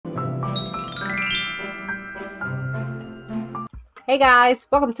Hey guys,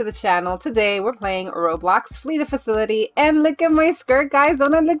 welcome to the channel. Today we're playing Roblox, Flee the Facility, and look at my skirt, guys.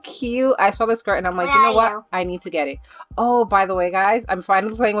 Don't I look cute? I saw the skirt and I'm like, you know what? I need to get it. Oh, by the way, guys, I'm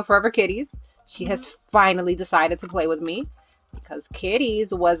finally playing with Forever Kitties. She has finally decided to play with me because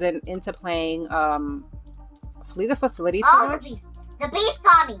Kitties wasn't into playing Flee the Facility too much. The beast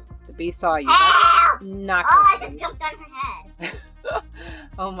saw me. The beast saw you. Help! Not I just jumped on her head.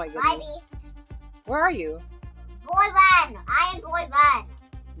 Oh my goodness. Bye, beast. Where are you? Boy, run! Iron boy, run!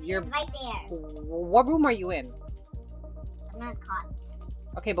 You're He's right there. What room are you in? I'm not caught.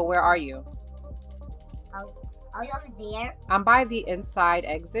 Okay, but where are you? Oh, you over there? I'm by the inside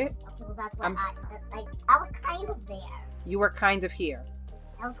exit. Okay, well that's where I was kind of there. You were kind of here.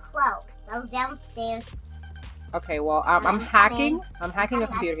 I was close. I was downstairs. Okay, well I'm hacking. I'm hacking a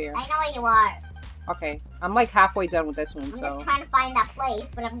computer here. I know where you are. Okay, I'm like halfway done with this one, I'm so. just trying to find that place,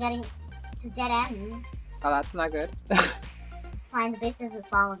 but I'm getting to dead ends. Oh, that's not good. It's fine. The beast isn't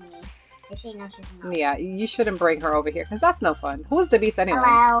following me. If she knows she's not. Yeah, you shouldn't bring her over here, because that's no fun. Who's the beast anyway?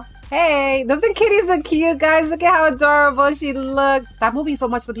 Hello. Hey, doesn't Kitty look cute, guys? Look at how adorable she looks. Stop moving so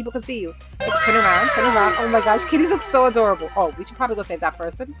much so people can see you. Turn around, turn around. Oh my gosh, Kitty looks so adorable. Oh, we should probably go save that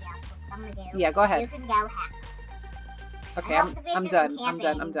person. Yeah, I'm gonna go. Yeah, go ahead. You can go hack. Okay, I'm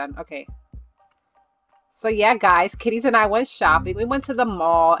done. Okay. So yeah, guys, Kitties and I went shopping. We went to the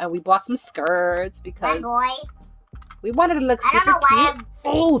mall and we bought some skirts because we wanted to look super cute.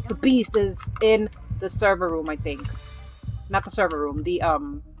 Oh, the beast is in the server room, I think. Not the server room. The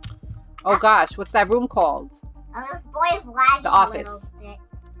oh gosh, what's that room called? Oh, this boy is lagging. The office. A little bit.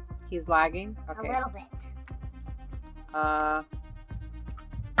 He's lagging. Okay. A little bit.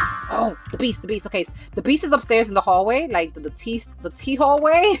 Oh, the beast. Okay, the beast is upstairs in the hallway, like the T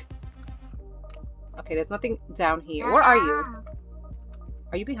hallway. Okay, there's nothing down here. Where are you?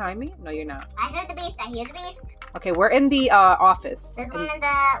 Are you behind me? No, you're not. I heard the beast. I hear the beast. Okay, we're in the office. There's one in the,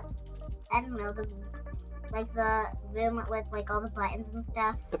 I don't know, the room with like all the buttons and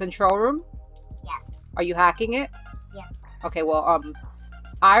stuff. The control room? Yes. Are you hacking it? Yes. Okay, well,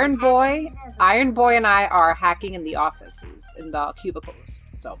 Iron Boy and I are hacking in the offices, in the cubicles.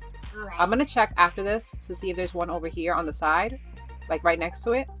 So, Right. I'm gonna check after this to see if there's one over here on the side, like right next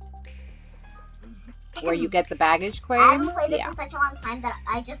to it, where you get the baggage claim. I haven't played this in such a long time that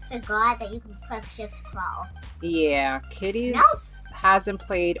I just forgot that you can press shift crawl. Yeah, Kitty hasn't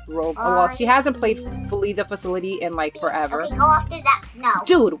played well, she hasn't played Flee the Facility in like forever. Okay, go after that. No.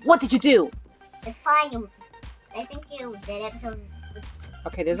 Dude, what did you do? It's fine. I think you did it because.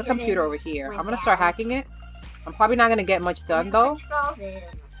 Okay, there's a computer over here. I'm gonna start hacking it. I'm probably not gonna get much done though. Control room.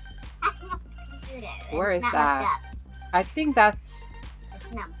 Hacking up the computer. Where is that? I think that's.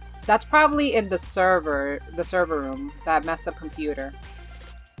 It's not. That's probably in the server room, that messed up computer.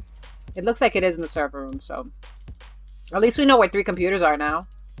 It looks like it is in the server room, so. At least we know where 3 computers are now.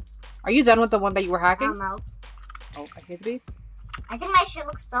 Are you done with the one that you were hacking? Almost. Oh, I hear the beast. I think my shirt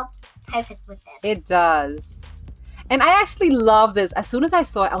looks so perfect with this. It does. And I actually love this. As soon as I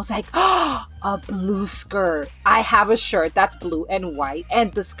saw it, I was like, oh, a blue skirt. I have a shirt that's blue and white,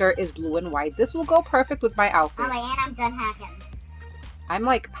 and the skirt is blue and white. This will go perfect with my outfit. Alright, and I'm done hacking. I'm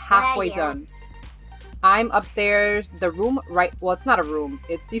like halfway done. I'm upstairs. The room right. Well, it's not a room.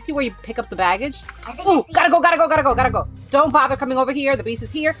 It's, you see where you pick up the baggage? Ooh, gotta go. Don't bother coming over here. The beast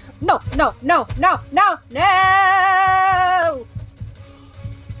is here. No.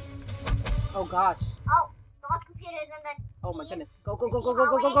 Oh gosh. Oh, the last computer is in the. Oh my goodness. Go.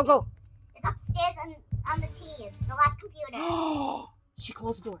 It's upstairs on the T. It's the last computer. She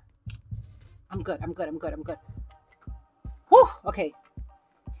closed the door. I'm good. Whew. Okay.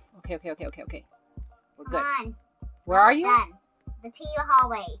 Okay. We're good. Come on. Where are you? Done. The T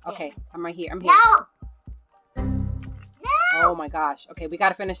hallway. Okay, I'm right here. I'm here. No! Oh my gosh. Okay, we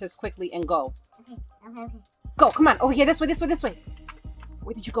gotta finish this quickly and go. Okay. Go, come on. Over here, this way.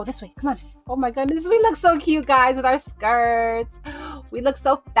 Where did you go? This way. Come on. Oh my goodness, we look so cute, guys, with our skirts. We look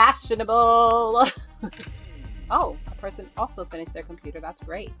so fashionable. Oh, a person also finished their computer. That's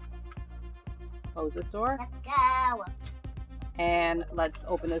great. Close this door. Let's go. And let's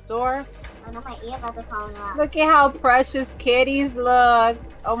open this door. Oh no, my earbuds are falling off. Look at how precious Kitties look.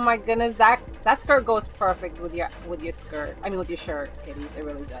 Oh my goodness, that skirt goes perfect with your skirt. I mean with your shirt, Kitties. It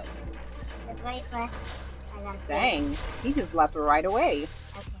really does. The bracelet. Dang, he just left right away.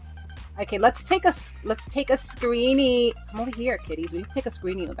 Okay. Okay, let's take a screenie. Come over here, Kitties. We need to take a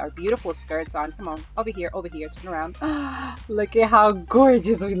screenie with our beautiful skirts on. Come on, over here. Turn around. Look at how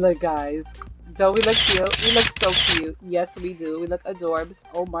gorgeous we look, guys. Don't we look cute? We look so cute. Yes, we do. We look adorbs.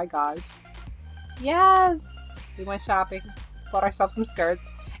 Oh my gosh. Yes. We went shopping. Bought ourselves some skirts.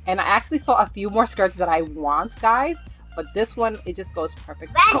 And I actually saw a few more skirts that I want, guys. But this one, it just goes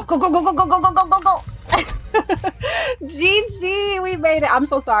perfect. Run. Go, go, go, go, go, go, go, go, go, go. GG, we made it. I'm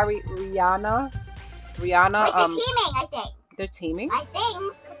so sorry, Rihanna. Wait, they're teaming, I think. They're teaming? I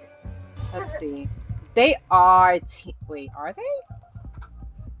think. Let's see. They are wait, are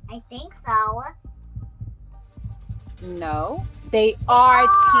they? I think so. No. They are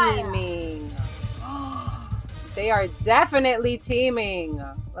teaming. They are definitely teaming.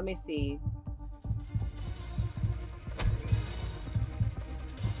 Let me see.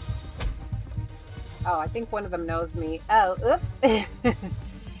 Oh, I think one of them knows me. Oh, oops.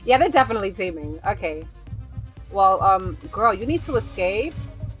 Yeah, they're definitely teaming. Okay. Well, girl, you need to escape.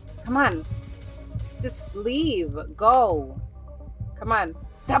 Come on. Just leave. Go. Come on.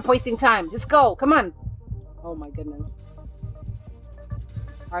 Stop wasting time. Just go. Come on. Oh my goodness.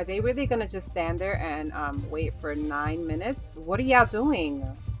 Are they really gonna just stand there and wait for 9 minutes? What are y'all doing?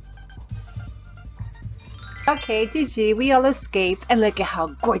 Okay, GG, we all escaped, and look at how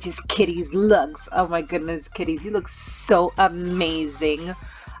gorgeous Kitty's looks. Oh my goodness, Kitties, you look so amazing.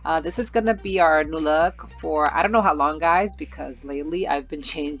 This is gonna be our new look for, I don't know how long, guys, because lately I've been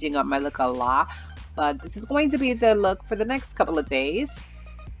changing up my look a lot. But this is going to be the look for the next couple of days.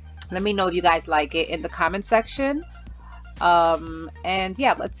 Let me know if you guys like it in the comment section. And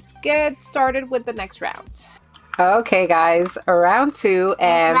yeah, let's get started with the next round. Okay, guys, round 2,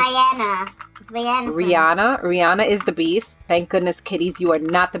 and it's Rihanna. It's Rihanna. Rihanna is the beast. Thank goodness, Kitties, you are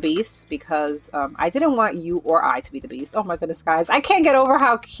not the beast, because I didn't want you or I to be the beast. Oh my goodness, guys, I can't get over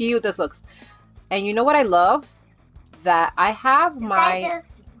how cute this looks. And you know what I love? That I have this my guy's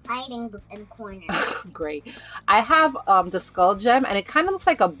just hiding in the corner. Great. I have the skull gem, and it kind of looks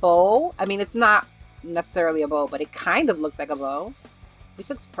like a bow. I mean, it's not necessarily a bow, but it kind of looks like a bow, which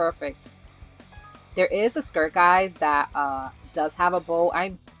looks perfect. There is a skirt, guys, that does have a bow.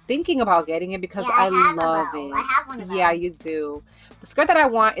 I'm thinking about getting it because I love it. I have one of those. Yeah, you do. The skirt that I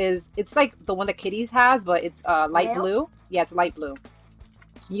want is, it's like the one that Kitties has, but it's light blue. Yeah, it's light blue.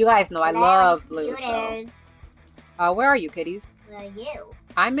 You guys know I love blue. So. Where are you, Kitties? Where are you?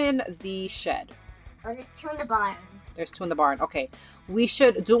 I'm in the shed. Oh, there's 2 in the barn. There's 2 in the barn. Okay. We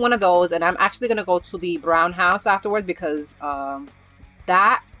should do one of those, and I'm actually going to go to the brown house afterwards because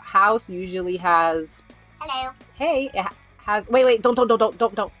that house usually has... Hello. Hey, it has... Wait, don't.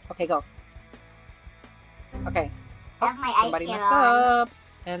 Okay, go. Okay. I have my somebody ice hair messed on. up.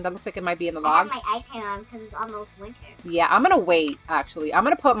 And that looks like it might be in the I have logs. my ice hair on because it's almost winter. Yeah, I'm going to wait, actually. I'm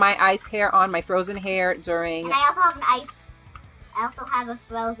going to put my ice hair on, my frozen hair during... And I also have I also have a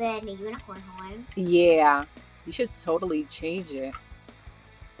frozen unicorn horn. Yeah. You should totally change it.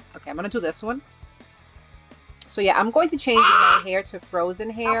 Okay, I'm going to do this one. So yeah, I'm going to change my hair to frozen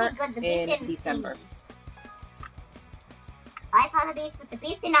hair in December. I saw the beast, but the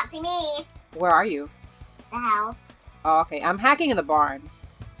beast did not see me. Where are you? The house. Oh, okay, I'm hacking in the barn.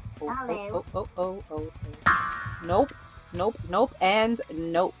 Hello. Oh. Nope, and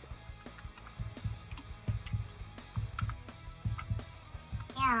nope.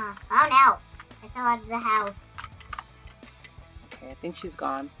 Yeah, oh no. I fell out of the house. Okay, I think she's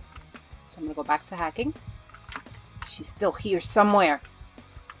gone. So I'm gonna go back to hacking. She's still here somewhere.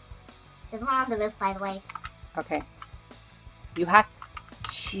 There's one on the roof, by the way. Okay. You hack.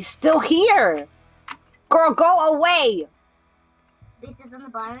 She's still here! Girl, go away! Beast is in the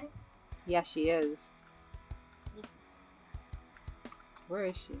barn? Yeah, she is. Where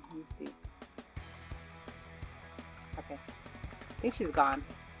is she? Let me see. Okay. I think she's gone.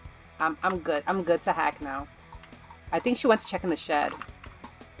 I'm good. I'm good to hack now. I think she went to check in the shed.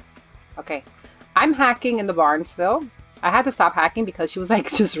 Okay. I'm hacking in the barn still. I had to stop hacking because she was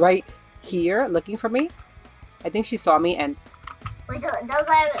like just right here looking for me. I think she saw me and... Wait, those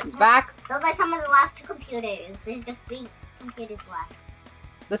are... She's back. Those are some of the last 2 computers. There's just 3 computers left.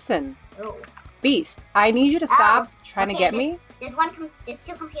 Listen. Oh. Beast, I need you to stop trying to get me. There's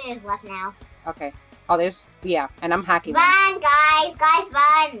 2 computers left now. Okay. Oh, there's... Yeah, and I'm hacking. Run, guys! Guys,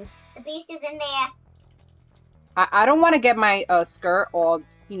 run! The beast is in there. I don't want to get my skirt all,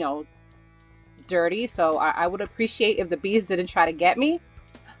 you know, dirty, so I would appreciate if the beast didn't try to get me.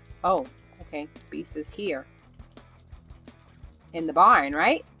 Oh, okay. Beast is here. In the barn,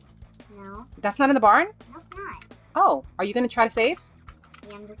 right? No. That's not in the barn? No, it's not. Oh, are you going to try to save?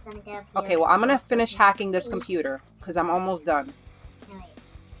 Yeah, I'm just going to get up here. Okay, well, I'm going to finish hacking this computer, because I'm almost done. Right.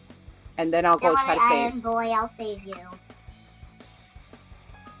 And then I'll go try to save. IRONBOY, I'll save you.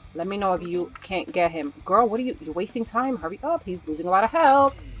 Let me know if you can't get him. Girl, what are you... You're wasting time. Hurry up. He's losing a lot of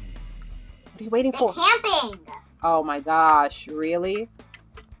health. What are you waiting for? They're camping! Oh my gosh. Really?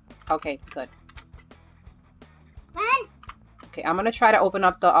 Okay, good. Run! Okay, I'm going to try to open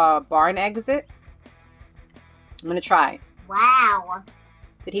up the barn exit. I'm gonna try. Wow.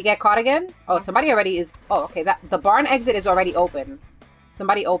 Did he get caught again? Oh, Yes. somebody already is. Oh, okay. The barn exit is already open.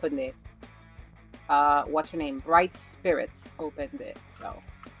 Somebody opened it. What's her name? Bright Spirits opened it. So,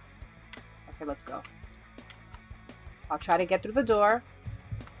 okay, let's go. I'll try to get through the door.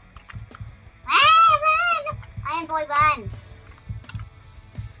 Run! Iron Boy, run!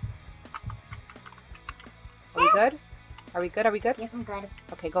 Are we good? Are we good? Are we good? Yes, I'm good.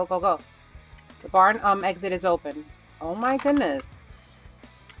 Okay, go, go, go. The barn exit is open. Oh my goodness.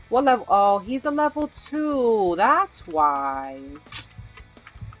 What level? Oh, he's a level 2. That's why.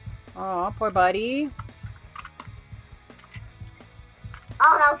 Oh, poor buddy.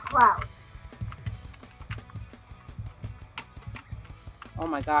 Oh, that was close. Oh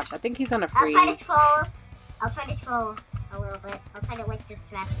my gosh, I think he's gonna I'll freeze. try to troll. I'll try to troll a little bit. I'll try to like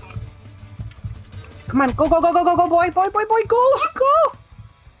distract him. Come on, go, go, go, go, go, go, boy, boy, boy, boy, go, go!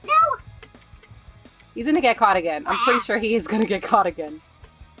 No! He's gonna get caught again. I'm pretty sure he is gonna get caught again.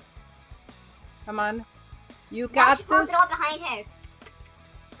 Come on. You Now got she closed this. the door behind her.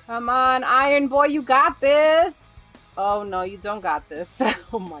 Come on, Iron Boy, you got this. Oh no, you don't got this.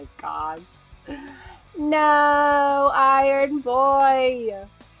 Oh my gosh. No, Iron Boy.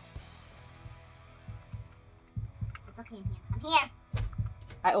 It's okay, I'm here. I'm here.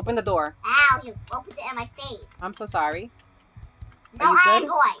 I opened the door. Ow, you opened it in my face. I'm so sorry. No, you Iron good?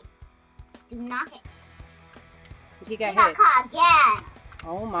 Boy. Do not get. Did he He get got hit? caught again.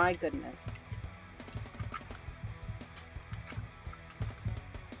 Oh my goodness.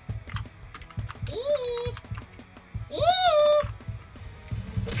 Beep. Beep.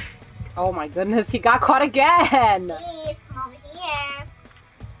 Oh my goodness, he got caught again. Please come over here.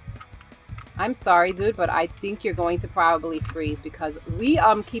 I'm sorry, dude, but I think you're going to probably freeze because we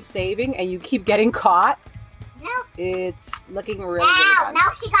keep saving and you keep getting caught. No. It's looking really Ow, bad.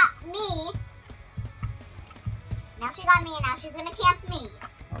 now she got me. Now she got me, and now she's gonna camp me.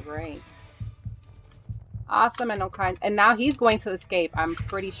 All right. Awesome and no kinds. And now he's going to escape. I'm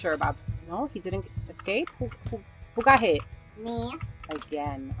pretty sure about. No, he didn't escape. Who got hit? Me.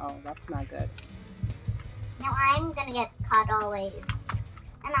 Again. Oh, that's not good. Now I'm gonna get caught always.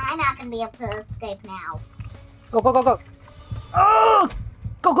 And I'm not gonna be able to escape now. Go, go, go, go. Oh!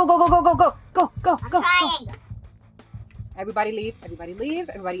 Go, go, go, go, go, go, go, go, go, I'm go. trying. Go. Everybody leave. Everybody leave.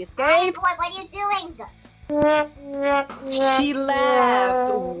 Everybody Iron escape. Boy, what are you doing? She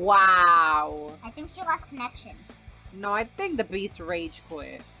left. Wow. I think she lost connection. No, I think the beast rage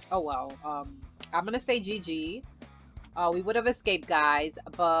quit. Oh well. I'm gonna say GG. We would have escaped, guys,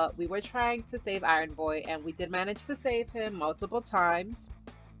 but we were trying to save Iron Boy, and we did manage to save him multiple times.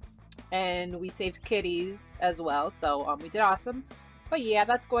 And we saved kitties as well, so we did awesome. But yeah,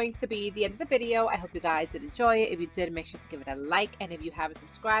 that's going to be the end of the video. I hope you guys did enjoy it. If you did, make sure to give it a like, and if you haven't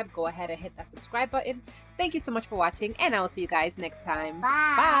subscribed, go ahead and hit that subscribe button. Thank you so much for watching, and I will see you guys next time.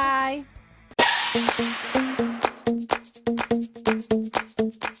 Bye. Bye.